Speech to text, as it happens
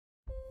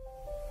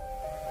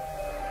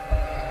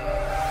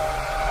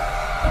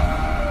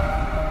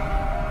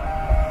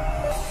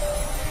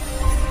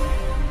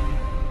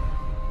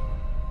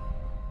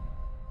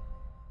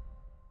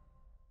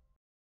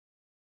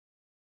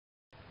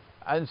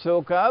And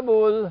so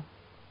Kabul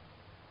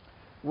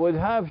would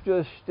have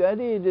to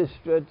study the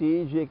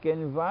strategic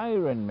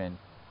environment,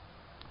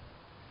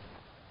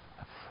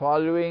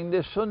 following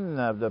the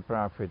Sunnah of the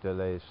Prophet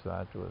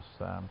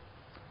ﷺ,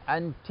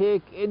 and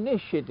take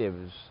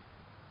initiatives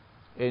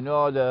in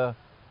order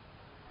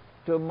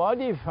to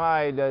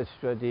modify the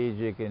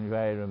strategic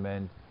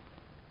environment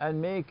and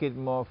make it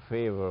more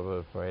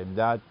favorable for him.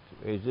 That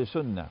is the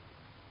Sunnah.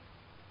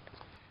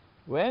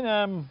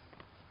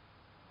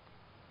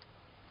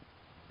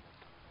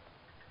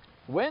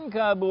 When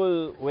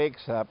Kabul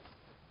wakes up,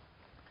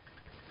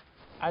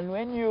 and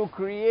when you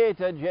create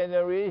a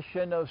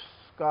generation of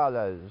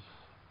scholars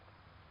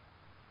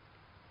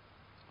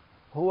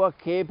who are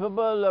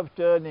capable of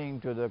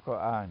turning to the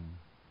Quran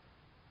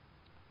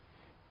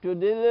to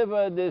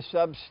deliver the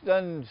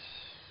substance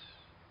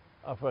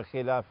of a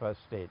Khilafah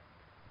state,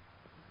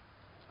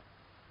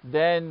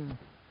 then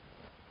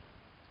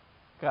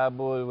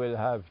Kabul will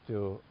have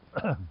to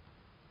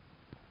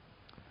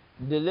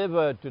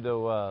deliver to the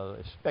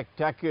world,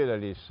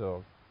 spectacularly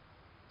so.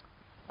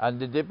 And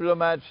the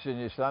diplomats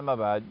in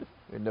Islamabad,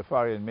 in the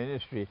foreign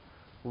ministry,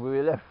 will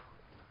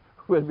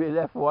be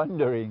left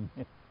wondering,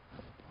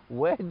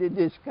 where did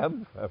this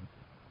come from?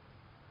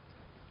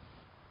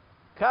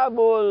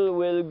 Kabul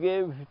will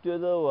give to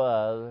the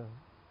world,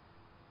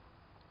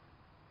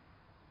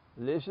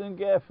 listen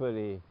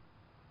carefully,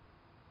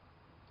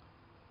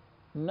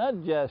 not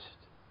just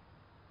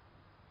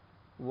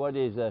what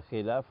is a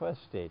Khilafah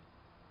state,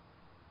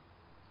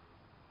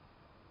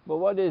 but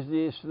what is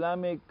the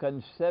Islamic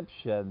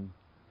conception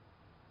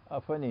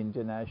of an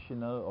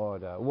international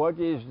order? What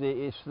is the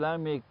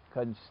Islamic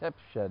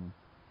conception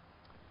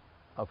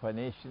of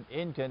an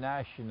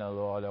international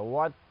order?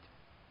 What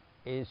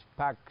is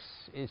Pax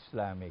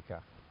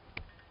Islamica?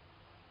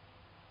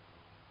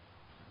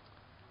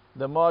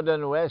 The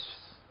modern West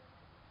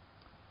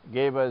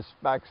gave us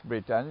Pax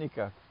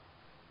Britannica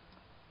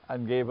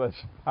and gave us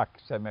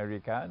Pax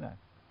Americana.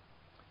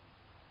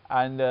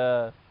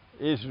 And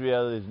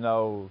Israel is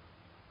now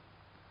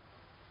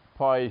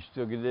poised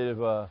to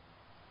deliver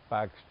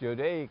Pax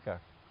Judaica.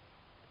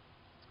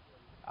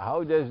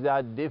 How does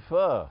that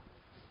differ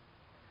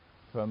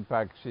from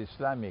Pax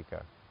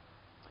Islamica?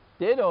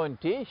 They don't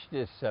teach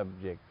this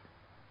subject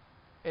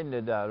in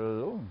the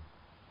Darul Ulum.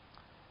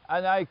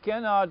 And I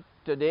cannot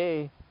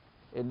today,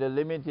 in the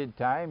limited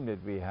time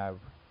that we have,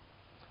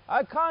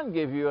 I can't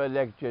give you a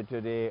lecture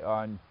today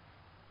on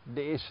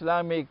the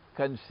Islamic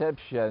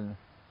conception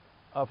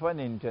of an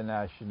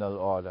international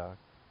order,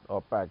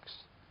 or Pax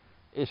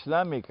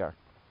Islamica.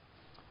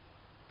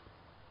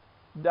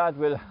 That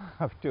will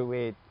have to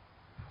wait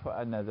for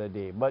another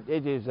day. But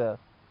it is a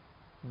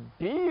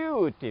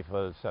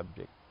beautiful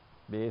subject,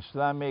 the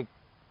Islamic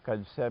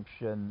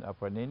conception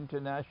of an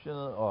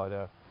international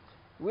order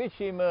which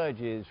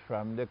emerges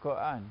from the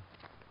Quran.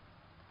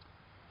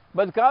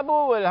 But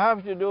Kabul will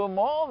have to do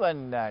more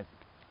than that.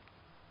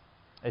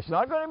 It's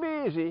not going to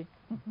be easy.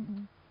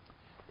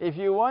 If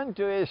you want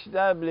to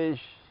establish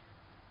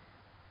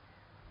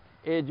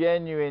a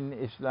genuine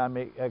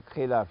Islamic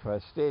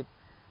Khilafah state,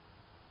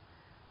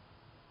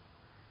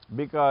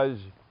 because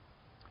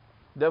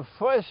the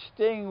first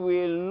thing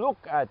we look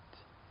at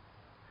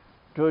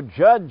to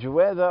judge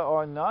whether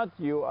or not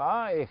you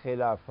are a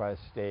Khilafah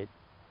state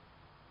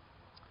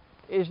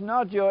is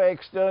not your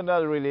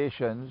external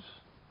relations,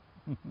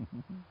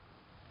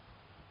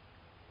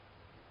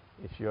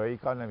 it's your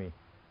economy.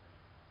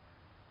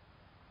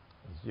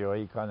 It's your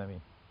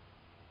economy.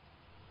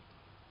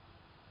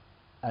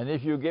 And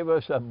if you give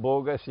us a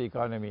bogus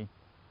economy,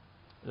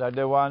 like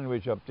the one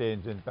which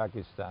obtains in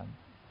Pakistan,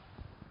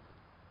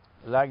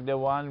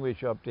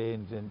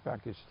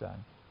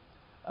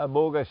 a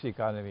bogus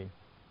economy,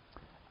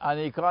 an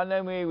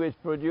economy which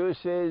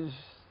produces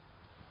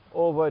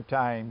over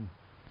time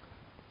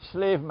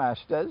slave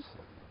masters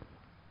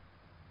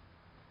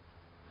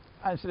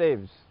and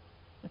slaves.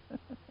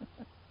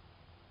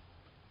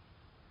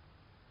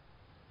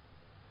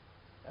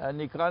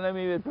 An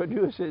economy which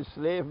produces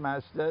slave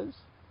masters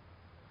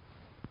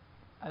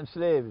and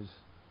slaves.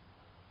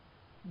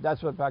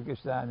 That's what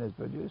Pakistan has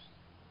produced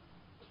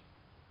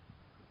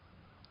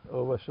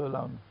over so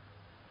long.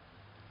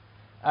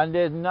 And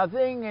there's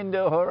nothing in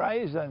the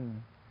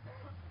horizon,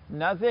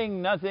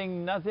 nothing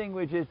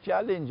which is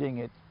challenging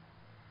it.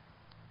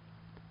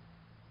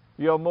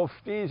 Your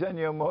muftis and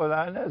your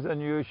maulanas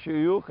and your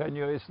shuyukh and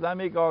your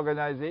Islamic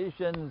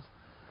organizations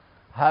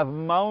have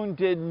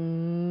mounted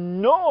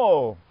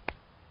no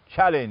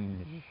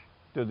challenge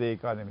to the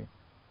economy.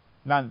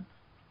 None.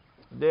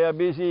 They are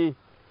busy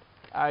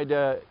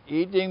either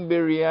eating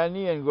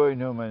biryani and going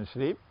home and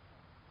sleep,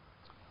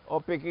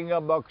 or picking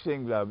up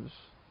boxing gloves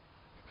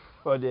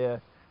for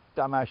their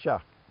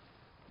tamasha.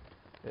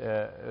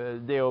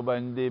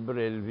 Deobandi,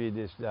 Brelvi,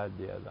 this, that,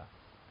 the other.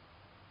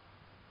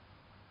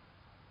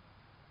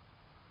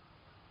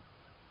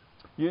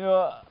 You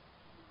know,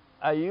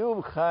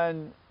 Ayub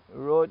Khan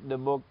wrote the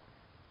book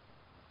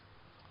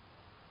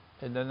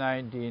in the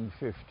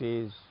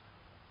 1950s,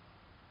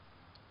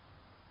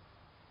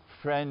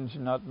 Friends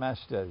Not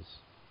Masters.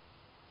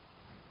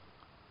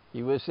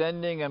 He was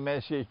sending a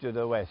message to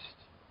the West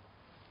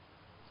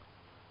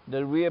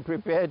that we are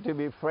prepared to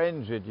be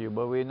friends with you,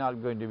 but we're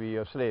not going to be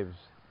your slaves.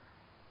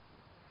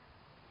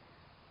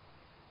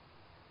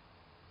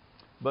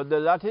 But the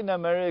Latin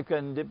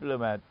American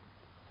diplomat,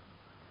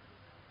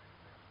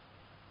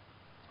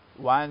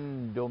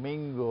 Juan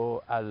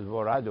Domingo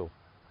Alvarado,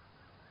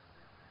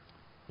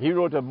 he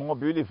wrote a more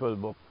beautiful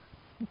book.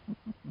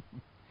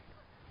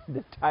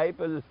 The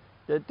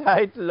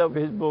title of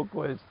his book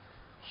was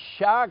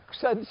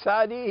Sharks and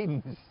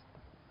Sardines.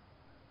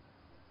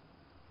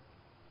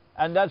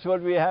 And that's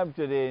what we have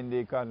today in the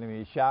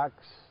economy,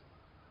 sharks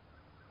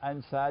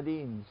and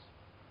sardines.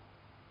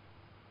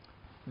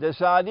 The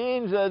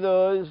sardines are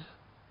those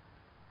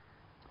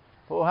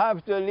who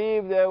have to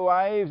leave their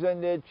wives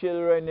and their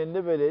children in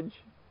the village,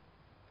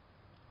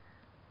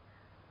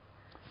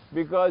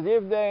 because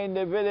if they're in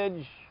the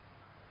village,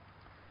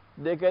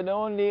 they can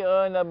only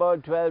earn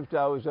about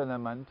 12,000 a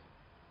month.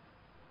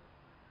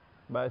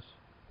 But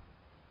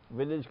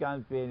village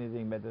can't pay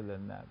anything better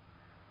than that.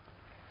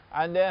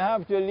 And they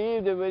have to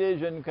leave the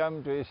village and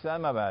come to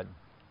Islamabad.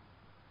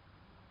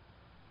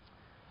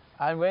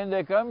 And when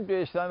they come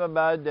to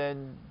Islamabad,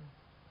 then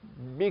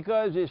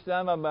because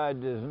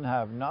Islamabad doesn't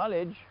have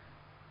knowledge,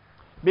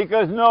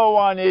 because no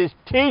one is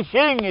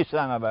teaching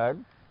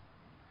Islamabad,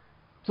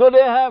 so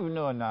they have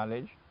no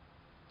knowledge,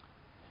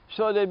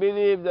 so they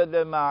believe that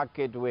the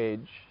market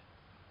wage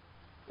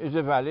is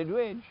a valid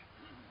wage.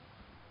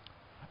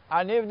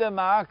 And if the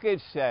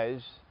market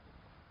says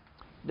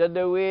that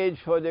the wage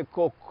for the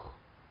cook,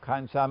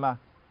 Khansama,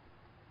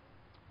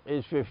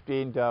 is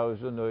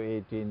 15,000 or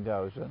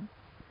 18,000,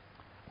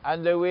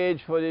 and the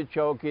wage for the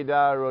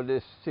chowkidar or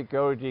the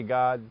security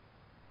guard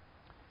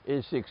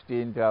is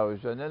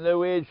 16,000, and the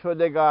wage for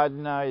the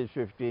gardener is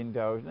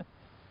 15,000,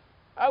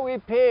 and we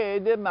pay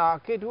the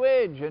market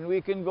wage, and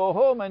we can go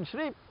home and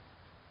sleep.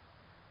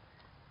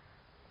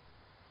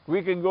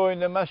 We can go in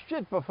the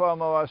masjid,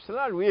 perform our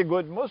salat. We are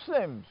good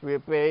Muslims. We are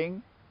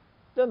paying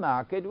the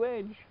market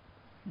wage.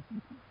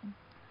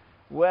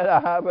 Well, I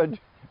have a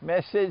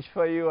message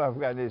for you,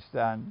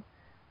 Afghanistan.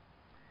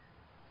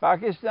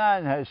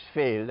 Pakistan has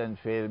failed, and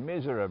failed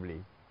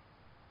miserably.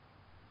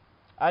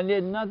 And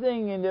there's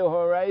nothing in the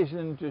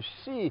horizon to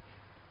see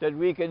that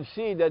we can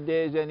see that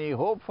there is any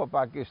hope for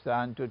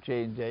Pakistan to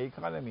change their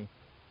economy.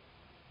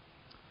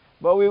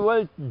 But we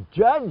will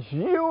judge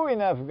you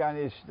in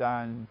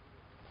Afghanistan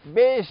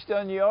based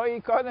on your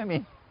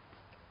economy.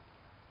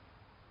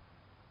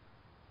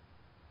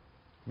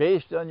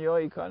 Based on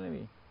your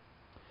economy.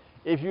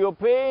 If you're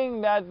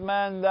paying that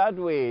man that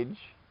wage,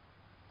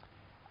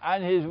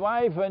 and his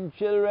wife and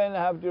children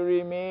have to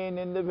remain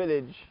in the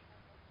village,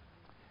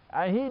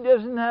 and he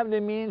doesn't have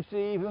the means to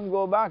even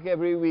go back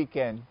every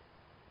weekend,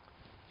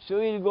 so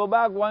he'll go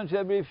back once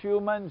every few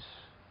months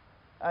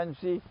and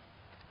see.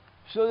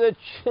 So the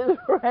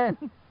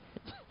children,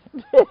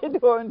 they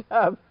don't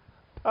have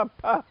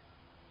papa.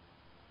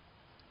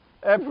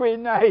 Every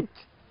night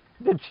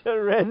the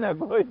children are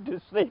going to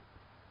sleep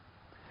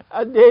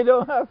and they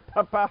don't have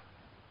papa.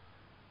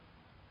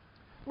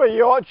 But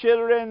your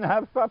children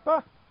have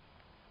papa.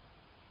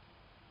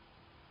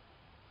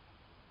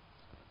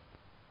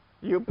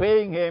 You're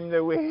paying him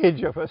the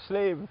wage of a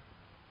slave,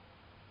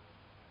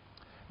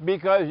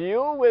 because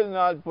you will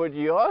not put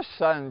your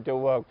son to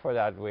work for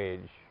that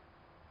wage.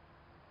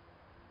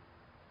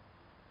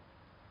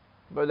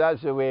 But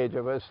that's the wage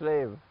of a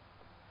slave.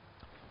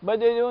 But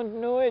they don't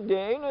know it,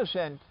 they're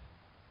innocent.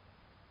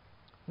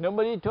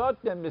 Nobody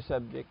taught them the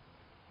subject.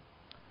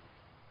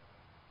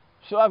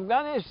 So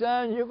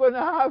Afghanistan, you're going to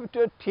have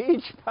to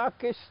teach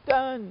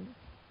Pakistan.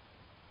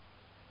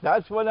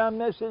 That's what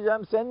message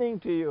I'm sending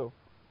to you.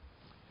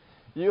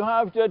 You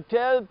have to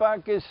tell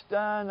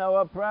Pakistan,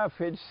 our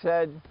Prophet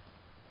said,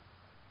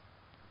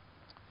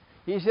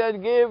 he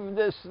said, give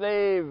the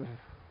slave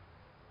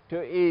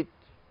to eat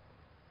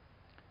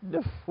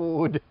the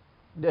food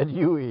that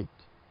you eat,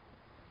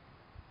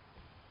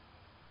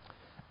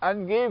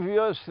 and give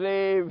your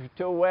slave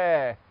to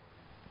wear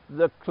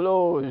the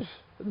clothes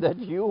that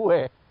you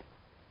wear.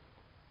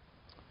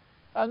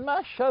 And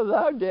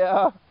mashallah, there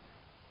are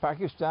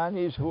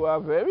Pakistanis who are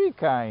very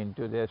kind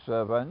to their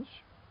servants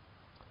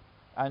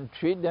and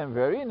treat them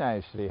very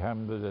nicely,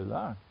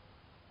 alhamdulillah.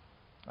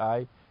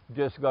 I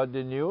just got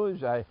the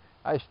news. I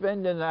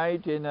spent the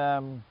night in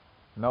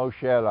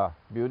Naushera,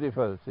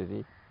 beautiful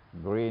city,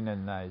 green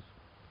and nice.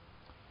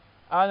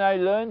 And I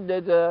learned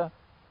that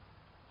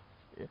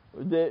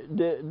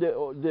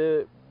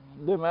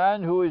the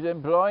man who is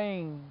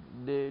employing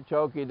the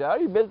chowkidar,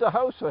 he built a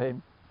house for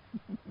him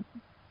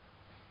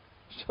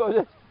so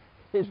that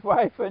his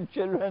wife and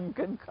children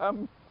can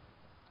come,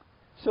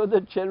 so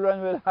the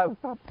children will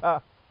have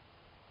papa.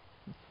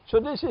 So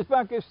this is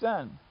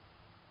Pakistan.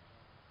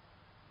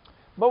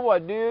 But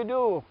what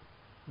do?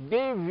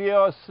 Give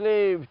your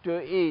slave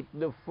to eat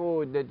the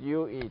food that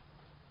you eat,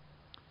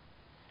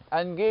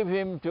 and give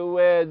him to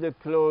wear the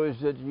clothes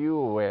that you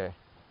wear.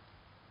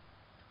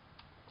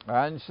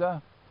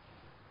 Answer: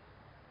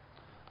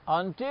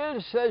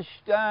 until such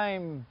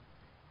time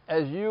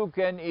as you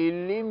can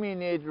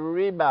eliminate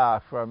riba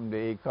from the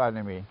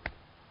economy,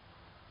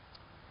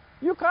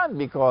 you can't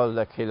be called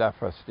a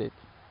Khilafah state.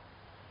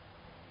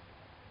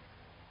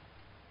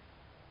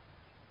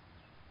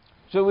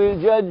 So we'll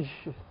judge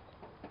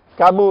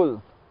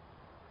Kabul,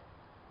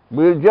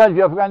 we'll judge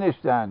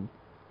Afghanistan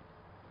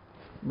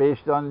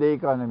based on the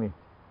economy.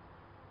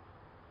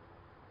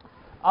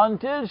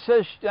 Until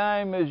such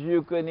time as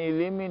you can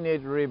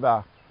eliminate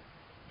riba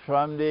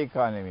from the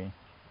economy,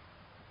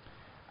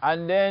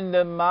 and then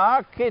the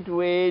market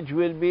wage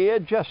will be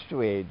a just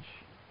wage.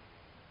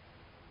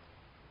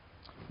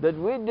 That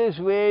with this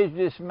wage,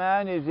 this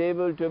man is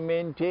able to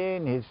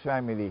maintain his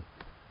family.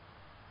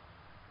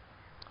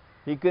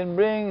 He can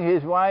bring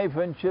his wife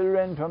and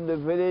children from the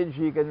village,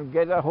 he can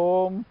get a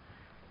home,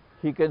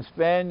 he can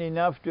spend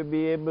enough to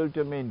be able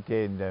to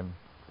maintain them.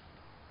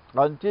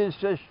 Until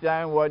such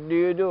time, what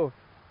do?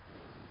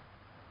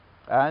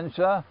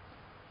 Answer: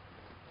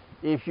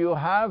 if you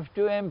have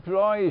to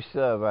employ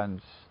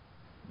servants,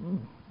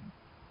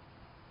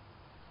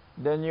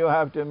 then you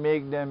have to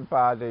make them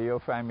part of your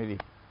family.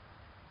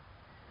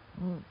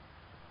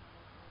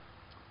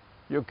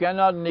 You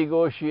cannot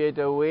negotiate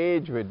a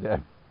wage with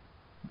them.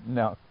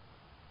 No.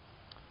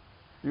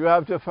 You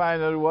have to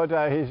find out what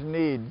are his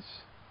needs.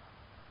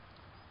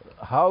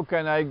 How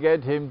can I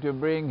get him to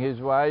bring his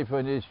wife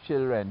and his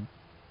children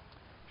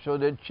so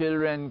the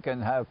children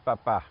can have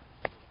papa?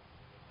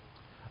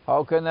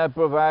 How can I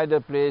provide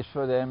a place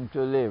for them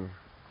to live?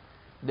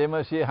 They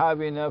must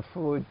have enough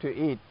food to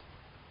eat.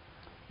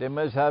 They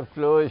must have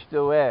clothes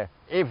to wear.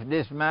 If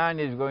this man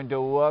is going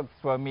to work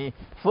for me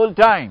full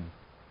time,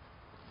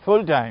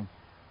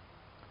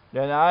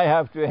 then I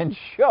have to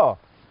ensure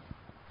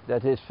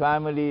that his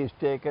family is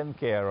taken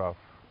care of.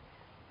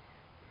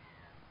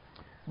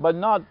 But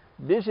not,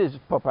 this is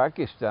for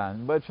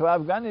Pakistan, but for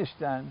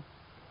Afghanistan,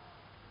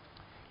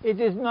 it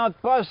is not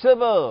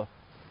possible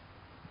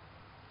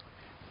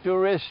to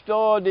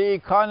restore the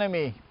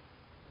economy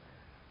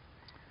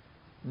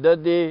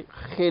that the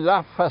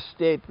Khilafah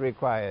state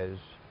requires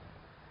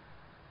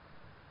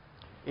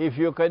if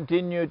you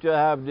continue to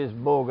have this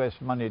bogus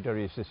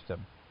monetary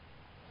system.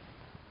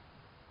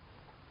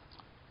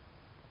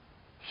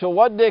 So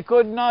what they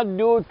could not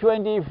do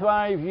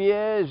 25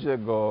 years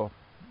ago,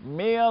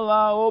 may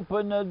Allah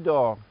open a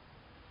door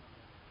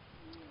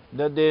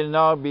that they'll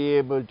now be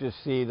able to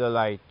see the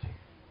light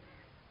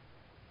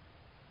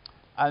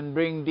and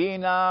bring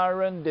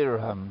dinar and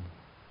dirham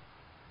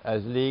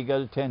as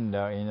legal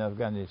tender in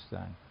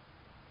Afghanistan.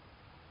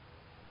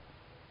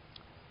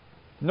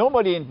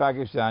 Nobody in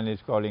Pakistan is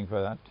calling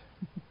for that.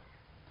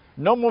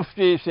 No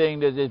mufti is saying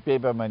that this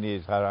paper money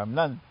is haram,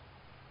 none.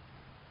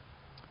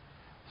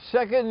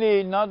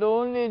 Secondly, not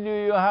only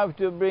do you have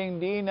to bring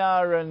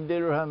dinar and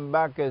dirham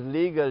back as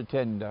legal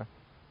tender,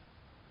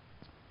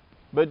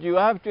 but you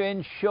have to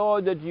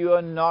ensure that you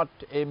are not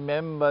a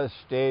member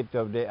state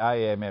of the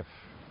IMF,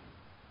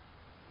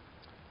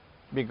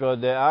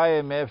 because the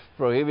IMF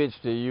prohibits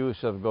the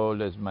use of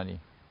gold as money.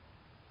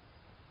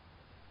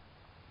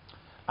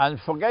 And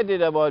forget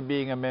it about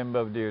being a member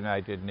of the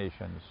United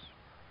Nations.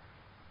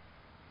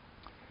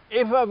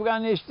 If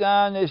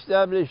Afghanistan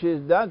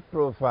establishes that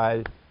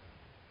profile,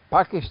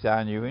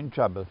 Pakistan, you're in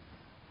trouble.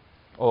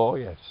 Oh,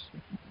 yes.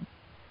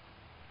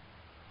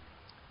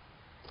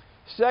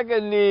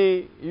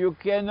 Secondly, you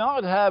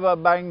cannot have a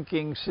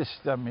banking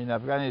system in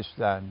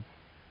Afghanistan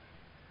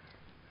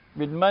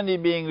with money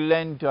being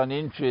lent on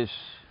interest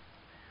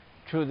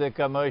through the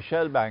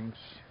commercial banks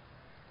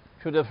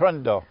to the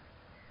front door,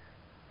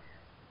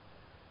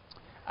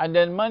 and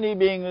then money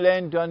being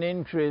lent on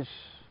interest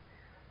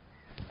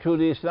to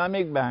the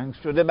Islamic banks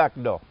to the back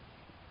door.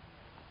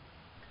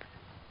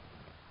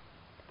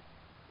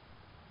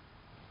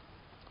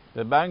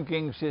 The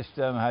banking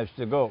system has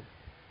to go.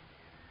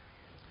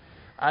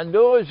 And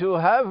those who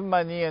have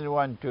money and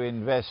want to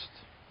invest,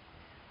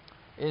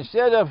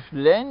 instead of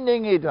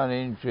lending it on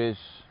interest,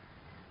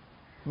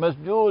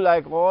 must do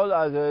like all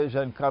others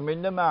and come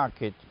in the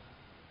market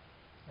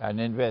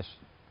and invest.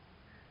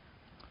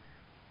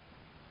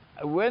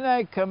 When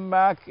I come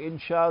back,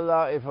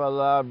 inshallah, if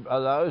Allah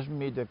allows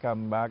me to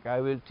come back,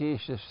 I will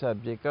teach the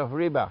subject of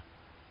riba,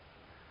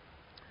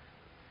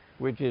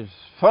 which is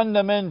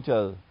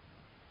fundamental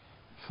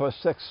for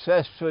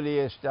successfully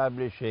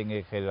establishing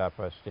a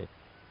Khilafah state.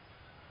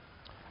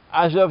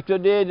 As of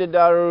today, the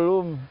Darul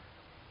Ulum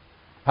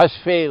has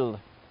failed.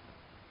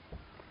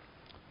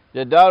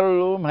 The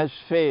Darul Ulum has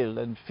failed,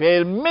 and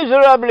failed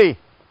miserably,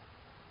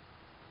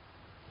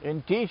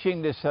 in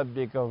teaching the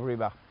subject of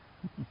riba.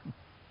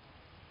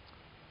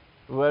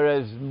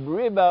 Whereas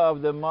riba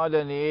of the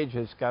modern age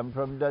has come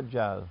from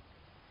Dajjal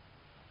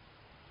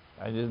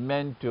and is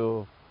meant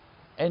to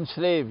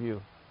enslave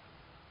you.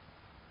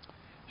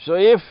 So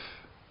if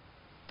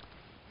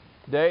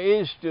there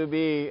is to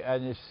be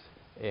a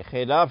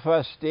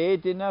Khilafah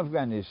state in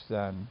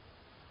Afghanistan,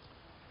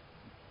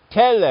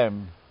 tell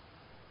them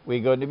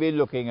we're going to be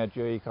looking at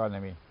your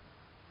economy.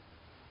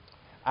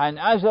 And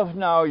as of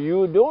now,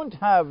 you don't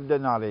have the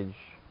knowledge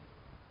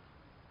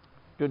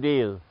to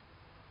deal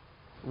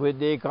with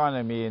the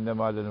economy in the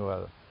modern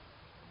world.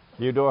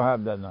 You don't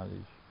have that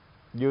knowledge.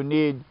 You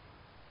need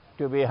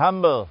to be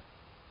humble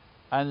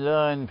and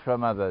learn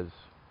from others.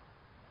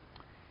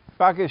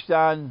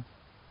 Pakistan,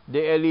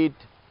 the elite,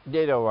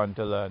 they don't want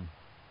to learn.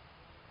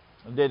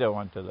 They don't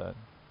want to learn.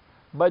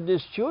 But the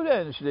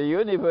students, the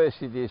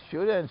university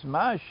students,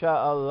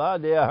 mashallah,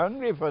 they are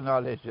hungry for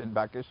knowledge in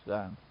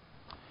Pakistan.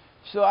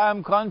 So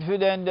I'm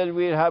confident that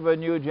we'll have a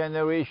new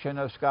generation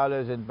of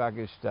scholars in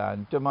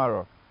Pakistan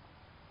tomorrow.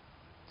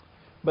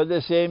 But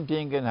the same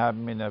thing can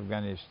happen in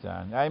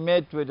Afghanistan. I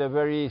met with a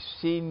very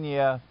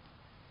senior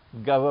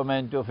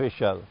government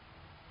official.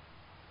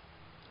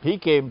 He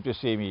came to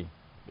see me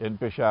in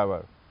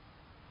Peshawar.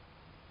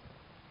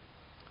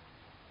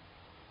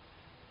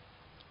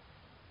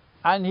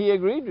 And he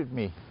agreed with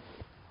me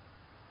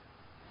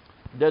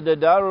that the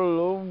Darul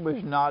Ulum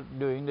was not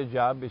doing the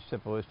job it's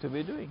supposed to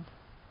be doing.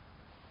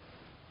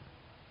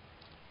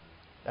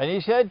 And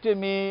he said to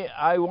me,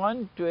 I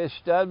want to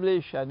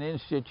establish an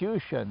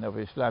institution of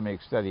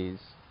Islamic studies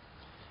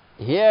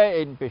here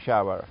in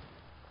Peshawar.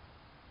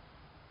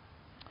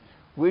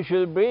 We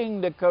shall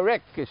bring the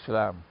correct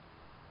Islam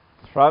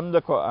from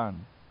the Quran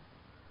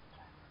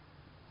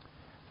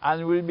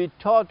and will be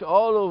taught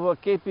all over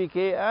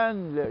KPK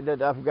and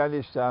that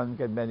Afghanistan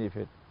can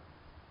benefit.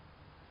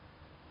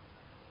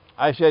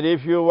 I said,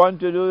 if you want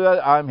to do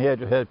that, I'm here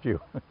to help you.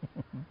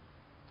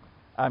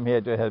 I'm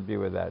here to help you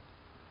with that.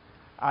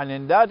 And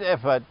in that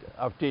effort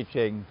of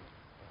teaching,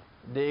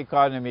 the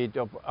economy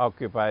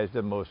occupies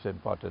the most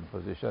important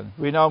position.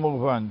 We now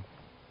move on.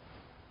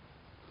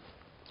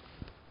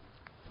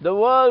 The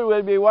world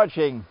will be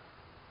watching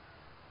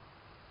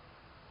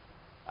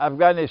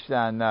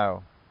Afghanistan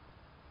now.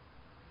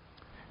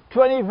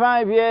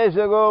 25 years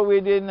ago,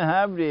 we didn't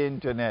have the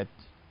internet.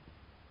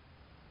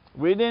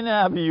 We didn't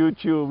have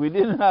YouTube. We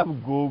didn't have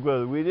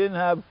Google. We didn't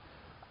have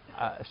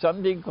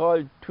something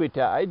called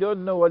Twitter. I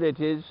don't know what it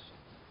is.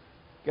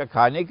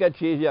 Khane ka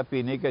cheez ya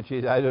peene ka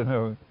cheez, I don't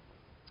know.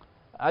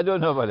 I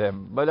don't know about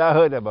them, but I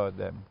heard about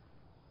them.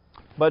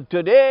 But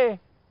today,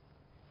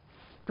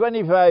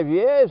 25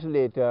 years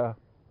later,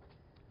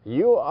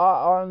 you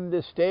are on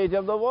the stage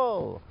of the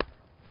world.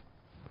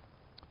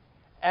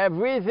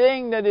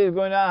 Everything that is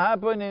going to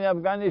happen in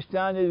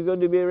Afghanistan is going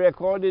to be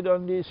recorded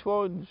on these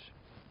phones.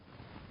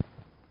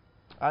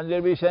 And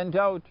they'll be sent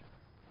out.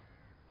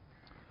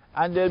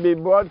 And they'll be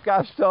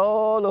broadcast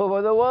all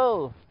over the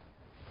world.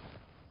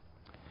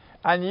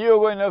 And you're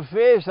going to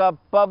face a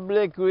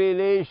public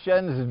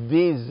relations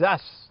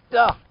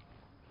disaster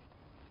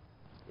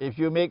if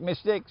you make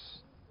mistakes.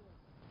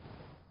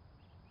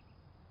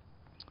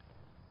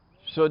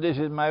 So this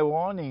is my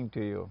warning to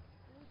you.